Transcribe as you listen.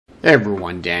Hey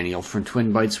everyone, Daniel from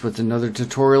Twin Bytes with another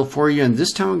tutorial for you, and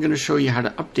this time I'm going to show you how to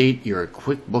update your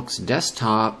QuickBooks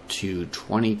Desktop to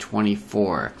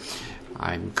 2024.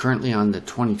 I'm currently on the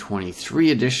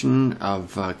 2023 edition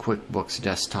of QuickBooks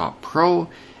Desktop Pro,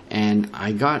 and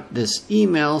I got this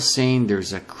email saying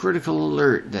there's a critical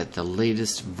alert that the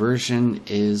latest version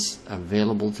is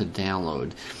available to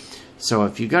download. So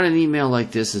if you got an email like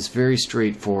this, it's very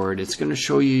straightforward. It's going to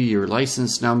show you your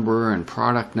license number and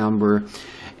product number,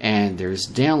 and there's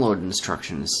download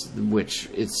instructions, which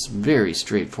it's very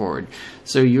straightforward.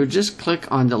 So you would just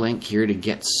click on the link here to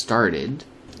get started.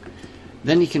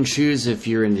 Then you can choose if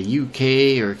you're in the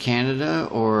UK or Canada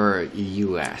or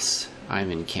US. I'm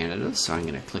in Canada, so I'm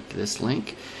going to click this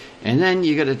link. And then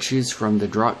you got to choose from the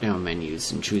drop down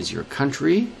menus and choose your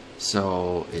country.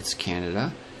 So it's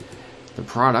Canada. The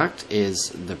product is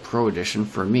the Pro Edition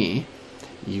for me.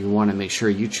 You want to make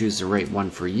sure you choose the right one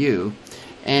for you.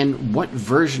 And what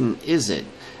version is it?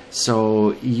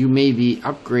 So you may be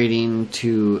upgrading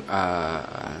to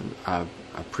a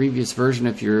previous version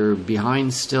if you're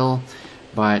behind still,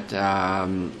 but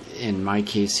in my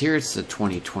case here it's the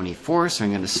 2024, so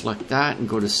I'm going to select that and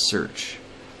go to search.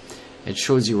 It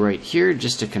shows you right here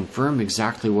just to confirm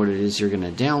exactly what it is you're going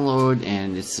to download,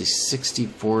 and it's the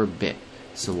 64-bit.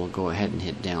 So we'll go ahead and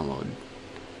hit download,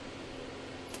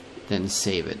 then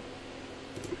save it.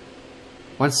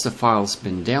 Once the file's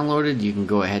been downloaded, you can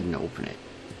go ahead and open it.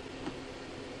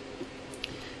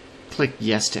 Click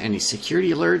yes to any security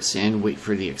alerts and wait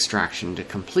for the extraction to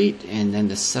complete, and then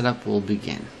the setup will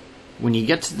begin. When you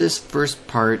get to this first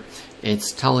part,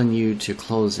 it's telling you to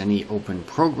close any open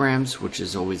programs, which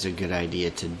is always a good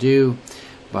idea to do.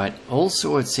 But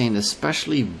also it's saying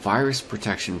especially virus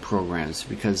protection programs,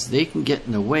 because they can get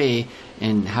in the way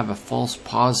and have a false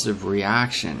positive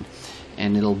reaction,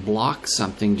 and it'll block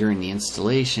something during the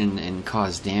installation and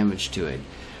cause damage to it.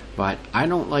 But I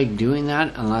don't like doing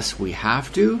that unless we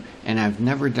have to, and I've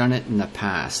never done it in the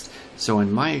past. So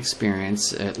in my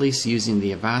experience, at least using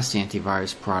the Avast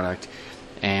antivirus product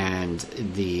and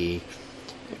the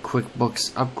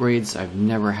QuickBooks upgrades, I've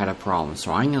never had a problem.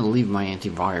 So I'm going to leave my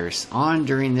antivirus on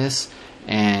during this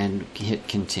and hit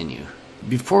continue.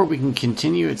 Before we can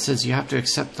continue, it says you have to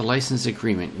accept the license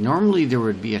agreement. Normally there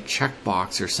would be a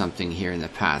checkbox or something here in the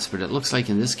past, but it looks like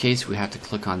in this case we have to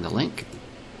click on the link.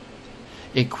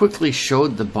 It quickly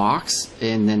showed the box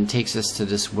and then takes us to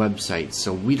this website.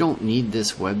 So we don't need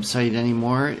this website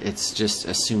anymore. It's just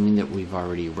assuming that we've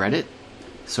already read it.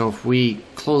 So if we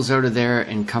close out of there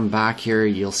and come back here,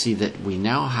 you'll see that we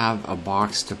now have a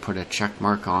box to put a check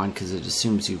mark on because it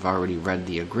assumes you've already read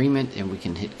the agreement, and we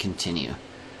can hit continue.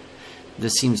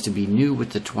 This seems to be new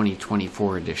with the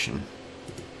 2024 edition.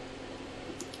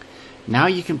 Now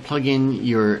you can plug in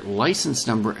your license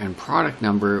number and product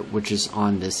number, which is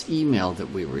on this email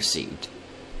that we received.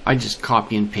 I just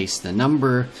copy and paste the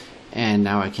number, and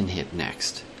now I can hit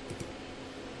next.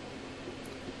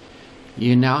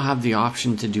 You now have the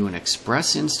option to do an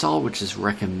express install, which is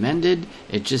recommended.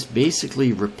 It just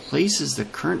basically replaces the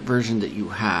current version that you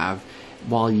have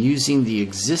while using the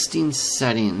existing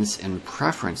settings and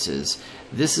preferences.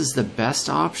 This is the best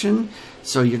option,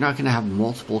 so you're not going to have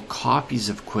multiple copies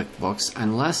of QuickBooks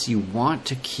unless you want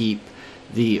to keep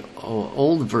the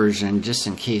old version just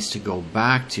in case to go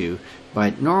back to,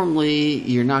 but normally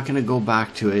you're not going to go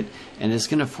back to it, and it's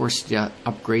going to force you to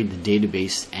upgrade the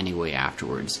database anyway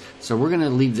afterwards. So we're going to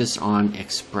leave this on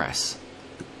Express.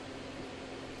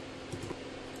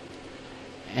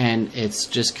 And it's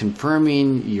just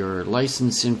confirming your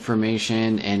license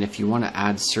information, and if you want to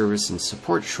add service and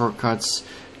support shortcuts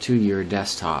to your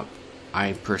desktop.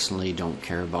 I personally don't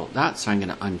care about that, so I'm going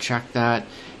to uncheck that.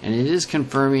 And it is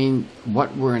confirming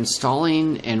what we're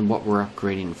installing and what we're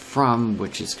upgrading from,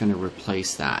 which is going to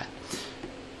replace that.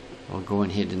 I'll go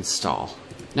and hit install.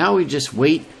 Now we just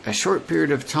wait a short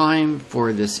period of time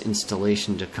for this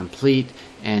installation to complete,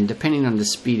 and depending on the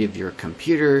speed of your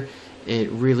computer,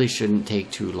 it really shouldn't take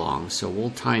too long. So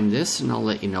we'll time this, and I'll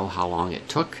let you know how long it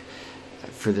took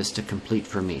for this to complete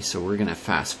for me. So we're going to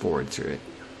fast forward through it.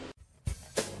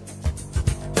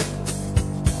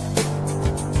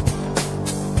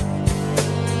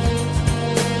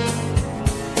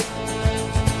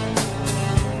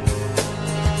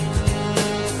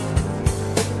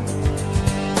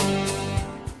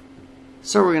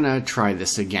 So we're going to try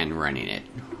this again running it.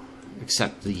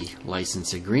 Accept the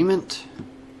license agreement.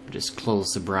 Just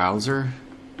close the browser.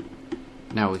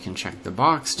 Now we can check the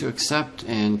box to accept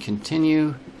and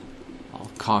continue.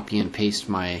 I'll copy and paste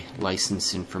my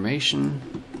license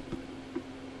information.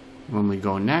 When we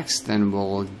go next, then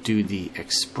we'll do the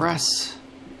Express.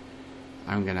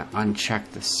 I'm going to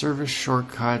uncheck the service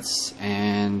shortcuts,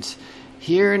 and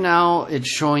here now it's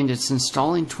showing it's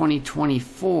installing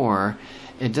 2024.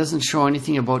 It doesn't show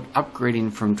anything about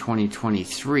upgrading from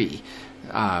 2023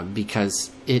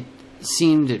 because it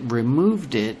seemed it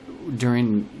removed it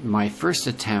during my first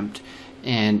attempt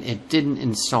and it didn't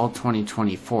install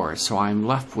 2024, so I'm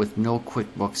left with no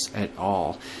QuickBooks at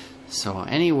all. So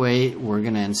anyway, we're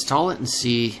going to install it and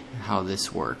see how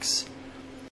this works.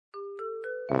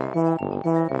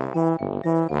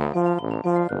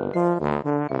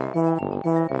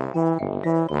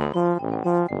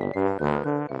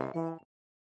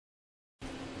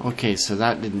 Okay, so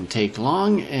that didn't take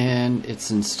long and it's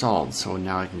installed. So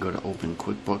now I can go to Open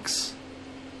QuickBooks.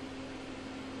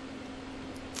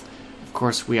 Of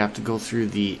course, we have to go through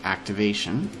the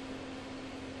activation.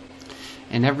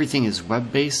 And everything is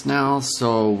web-based now,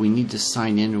 so we need to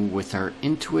sign in with our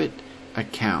Intuit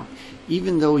account.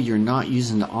 Even though you're not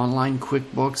using the online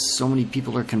QuickBooks, so many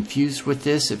people are confused with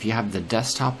this. If you have the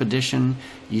desktop edition,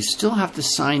 you still have to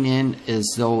sign in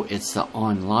as though it's the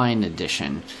online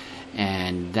edition.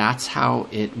 And that's how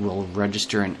it will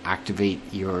register and activate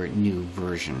your new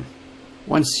version.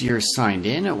 Once you're signed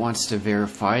in, it wants to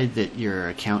verify that your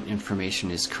account information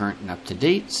is current and up to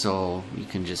date, so you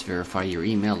can just verify your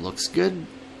email looks good.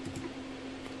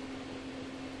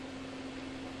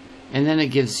 And then it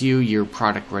gives you your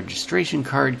product registration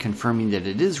card confirming that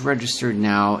it is registered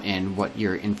now and what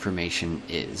your information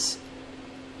is.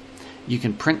 You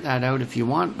can print that out if you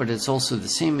want, but it's also the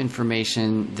same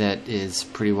information that is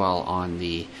pretty well on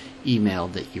the email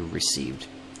that you received.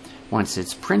 Once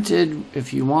it's printed,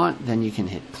 if you want, then you can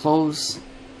hit close.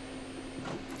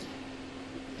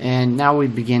 And now we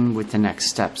begin with the next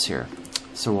steps here.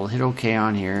 So we'll hit OK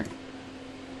on here.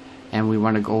 And we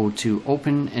want to go to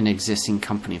open an existing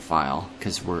company file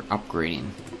because we're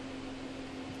upgrading.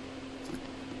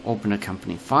 Open a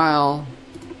company file.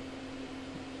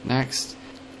 Next.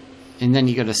 And then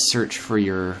you got to search for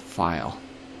your file.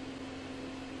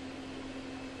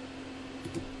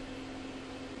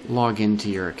 Log into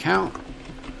your account,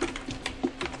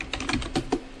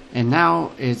 and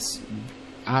now it's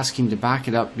asking to back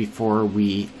it up before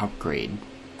we upgrade.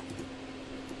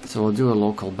 So we'll do a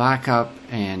local backup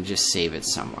and just save it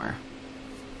somewhere.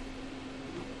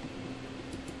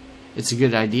 It's a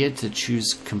good idea to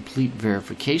choose complete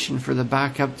verification for the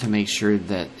backup to make sure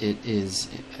that it is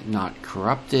not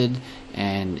corrupted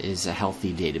and is a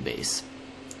healthy database.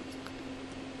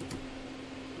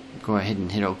 Go ahead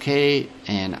and hit OK,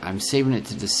 and I'm saving it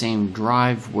to the same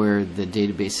drive where the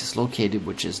database is located,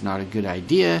 which is not a good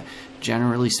idea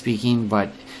generally speaking, but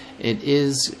it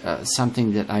is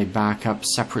something that I back up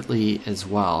separately as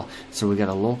well. So we got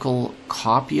a local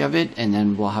copy of it, and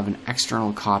then we'll have an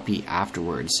external copy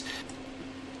afterwards.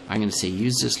 I'm going to say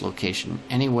use this location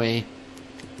anyway.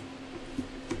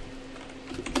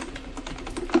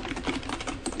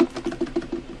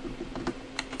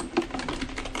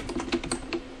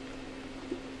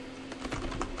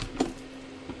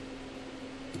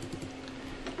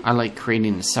 I like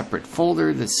creating a separate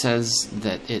folder that says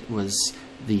that it was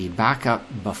the backup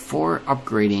before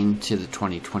upgrading to the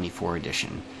 2024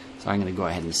 edition. So I'm going to go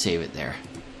ahead and save it there.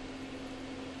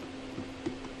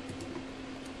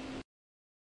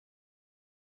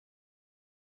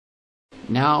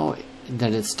 Now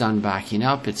that it's done backing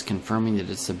up, it's confirming that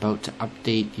it's about to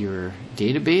update your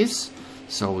database.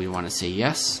 So we want to say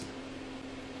yes.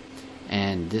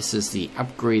 And this is the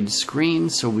upgrade screen,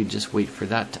 so we just wait for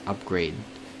that to upgrade.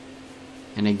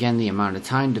 And again, the amount of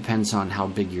time depends on how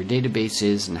big your database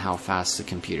is and how fast the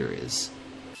computer is.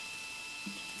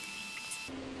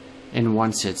 And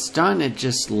once it's done, it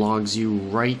just logs you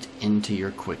right into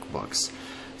your QuickBooks.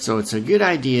 So it's a good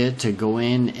idea to go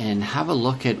in and have a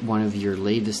look at one of your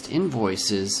latest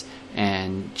invoices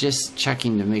and just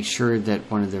checking to make sure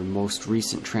that one of the most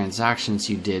recent transactions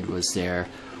you did was there.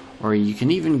 Or you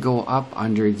can even go up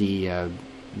under the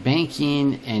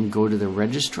banking and go to the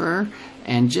registrar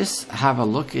and just have a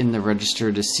look in the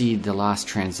register to see the last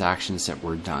transactions that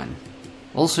were done.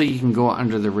 Also, you can go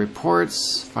under the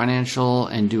reports, financial,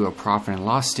 and do a profit and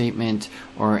loss statement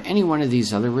or any one of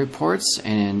these other reports,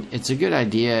 and it's a good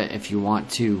idea if you want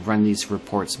to run these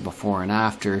reports before and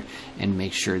after and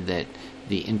make sure that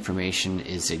the information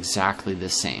is exactly the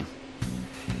same.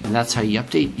 And that's how you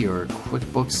update your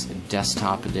QuickBooks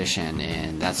Desktop Edition.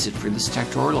 And that's it for this tech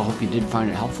tutorial. I hope you did find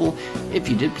it helpful. If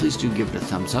you did, please do give it a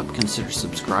thumbs up. Consider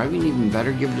subscribing. Even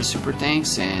better, give it a super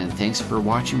thanks. And thanks for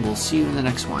watching. We'll see you in the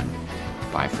next one.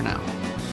 Bye for now.